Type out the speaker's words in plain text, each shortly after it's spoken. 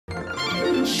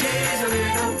She's a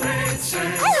little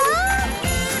princess. Hello!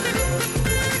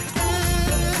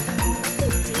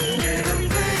 Little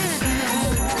princess.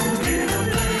 Little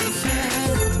princess.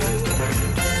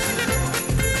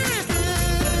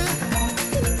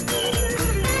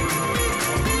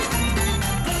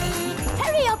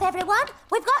 Hurry up, everyone.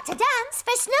 We've got to dance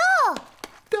for Snow.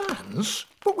 Dance?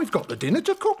 But we've got the dinner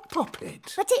to cook,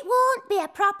 Poppet. But it won't be a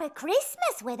proper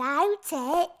Christmas without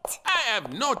it. I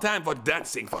have no time for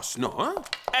dancing for Snow. Huh?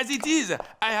 As it is,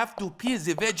 I have to peel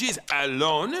the veggies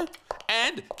alone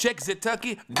and check the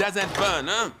turkey doesn't burn.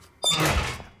 Huh?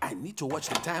 I need to watch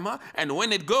the timer, and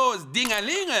when it goes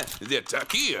ding-a-ling, the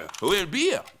turkey will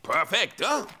be perfect.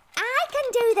 Huh? I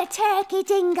can do the turkey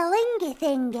ding-a-lingy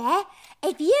thingy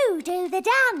if you do the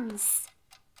dance.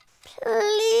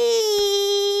 Please?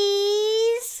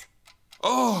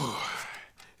 Oh,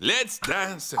 let's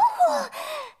dance. Oh.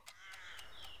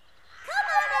 Come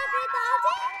on,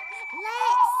 everybody.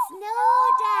 Let's snow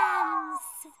dance.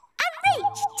 And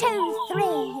reach 2, 3.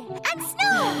 And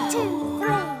snow 2,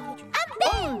 3. And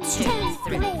bend 2,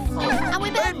 3. And we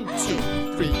bend 2,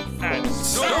 3. And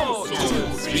snow 2,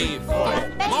 3, 4.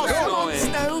 More snowing.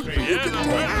 Snow, you can do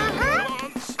it.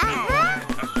 I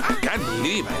can't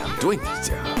believe I am doing this.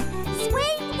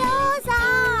 Swing those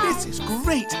arms. This is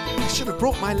great. I should have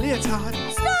brought my leotard.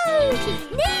 Snow!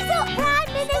 Knees up,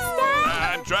 Prime Minister.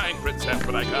 I'm trying, Princess,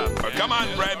 but I can't. Come on,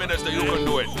 Prime Minister, you can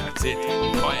do it. That's it.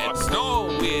 Quiet. Snow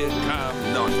will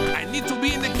come not. I need to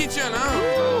be in the kitchen, huh?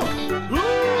 No!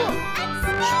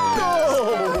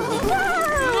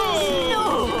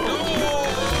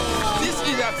 This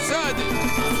is absurd.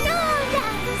 Snow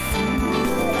dance.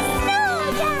 Snow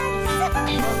dance.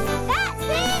 That's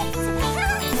it.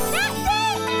 That's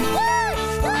it. Good,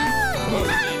 good.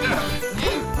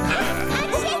 And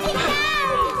shake it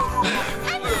down.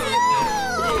 And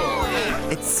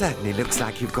snow. It certainly looks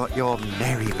like you've got your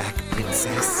merry back,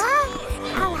 Princess.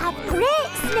 I'll have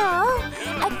great snow,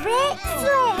 a great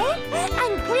sleigh,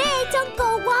 and great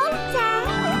Uncle Walter.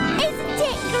 Isn't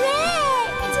it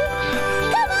great?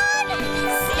 Come on,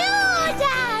 snow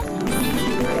dance!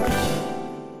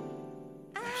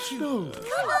 Snow.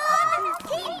 Come on,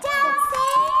 keep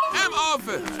dancing! I'm off.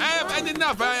 I have had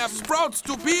enough. I have sprouts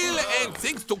to peel and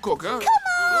things to cook, huh? Come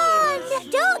on,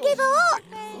 don't give up!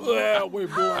 There we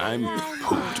go. I'm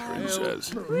pooped,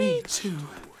 Princess. Me too.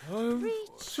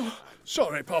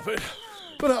 Sorry, Poppet,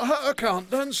 but I can't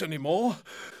dance anymore.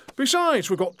 Besides,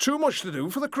 we've got too much to do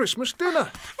for the Christmas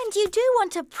dinner. And you do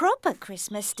want a proper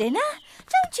Christmas dinner,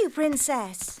 don't you,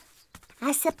 Princess?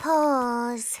 I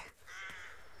suppose.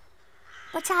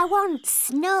 But I want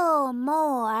snow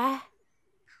more.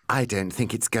 I don't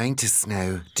think it's going to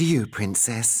snow. Do you,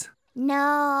 Princess?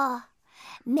 No.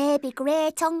 Maybe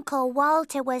Great Uncle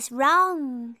Walter was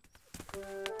wrong.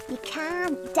 You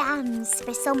can't dance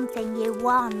for something you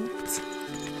want.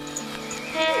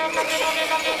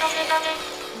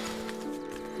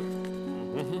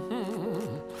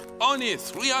 Only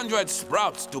 300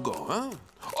 sprouts to go, huh?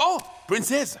 Oh,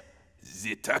 Princess,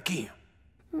 the turkey.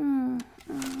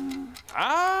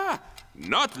 Ah,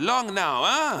 not long now,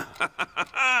 huh?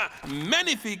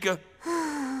 Magnifique.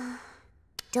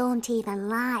 Don't even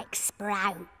like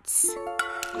sprouts.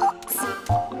 Oops.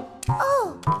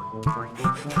 Oh!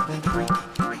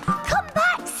 Come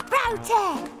back,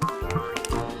 Sprouty!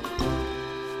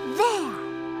 There.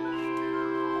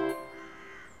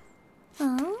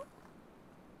 Huh?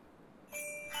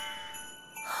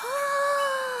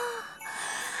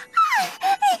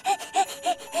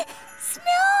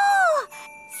 Snow!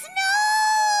 Snow!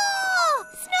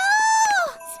 Snow!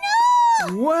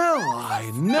 Snow! Well,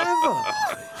 I never.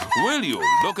 Will you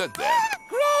look at that?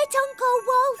 Great Uncle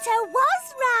Walter was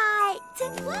right.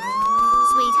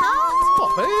 Sweetheart?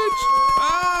 Poppet?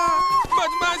 Ah,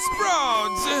 but my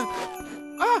sprouts!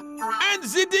 And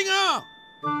the dinger!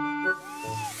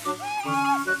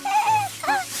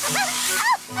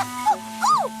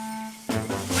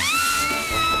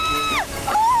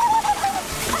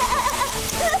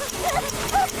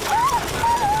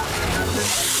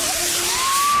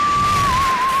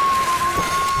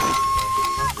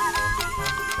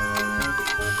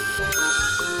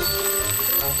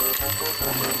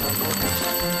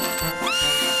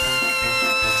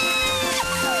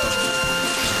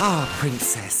 Ah,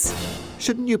 Princess.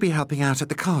 Shouldn't you be helping out at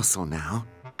the castle now?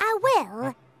 I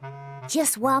will.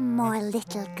 Just one more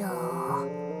little go.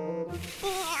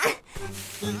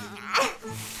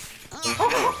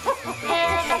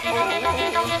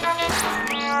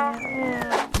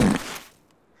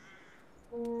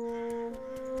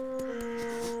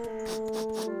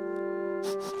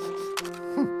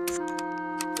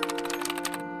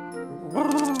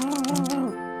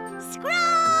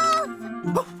 Scrub!